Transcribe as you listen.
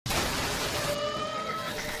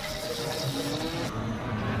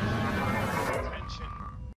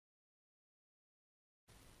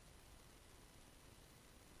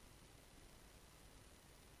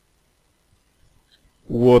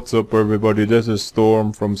What's up everybody, this is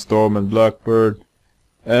Storm from Storm and Blackbird,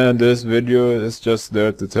 and this video is just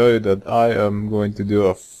there to tell you that I am going to do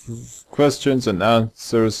a questions and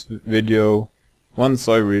answers video once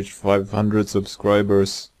I reach 500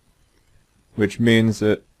 subscribers, which means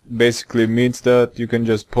it basically means that you can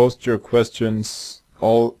just post your questions,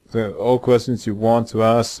 all questions you want to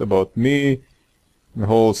ask about me, the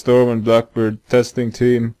whole Storm and Blackbird testing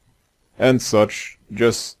team and such,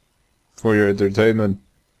 just for your entertainment.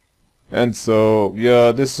 And so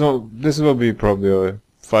yeah, this will be probably a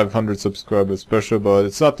 500 subscriber special, but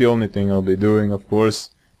it's not the only thing I'll be doing. Of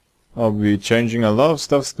course, I'll be changing a lot of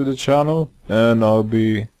stuff to the channel, and I'll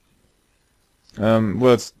be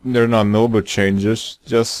well, they're not noble changes,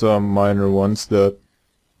 just some minor ones that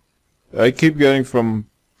I keep getting from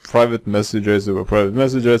private messages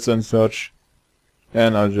and such,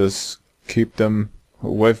 and I'll just keep them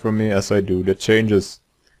away from me as I do the changes.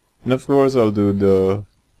 And of course I'll do the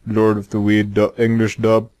Lord of the Weed English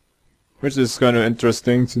dub, which is kind of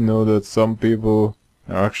interesting to know that some people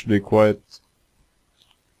are actually quite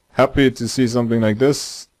happy to see something like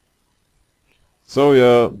this. So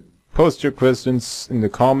yeah, post your questions in the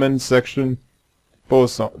comments section,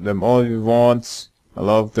 post them all you want. I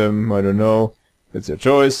love them, I don't know, it's your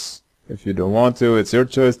choice. If you don't want to, it's your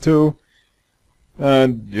choice too.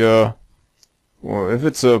 And yeah, well, if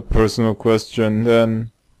it's a personal question,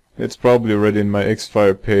 then it's probably already in my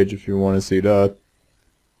Xfire page if you want to see that.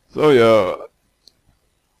 So yeah,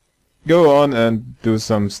 go on and do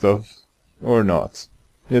some stuff, or not.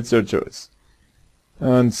 It's your choice.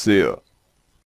 And see ya.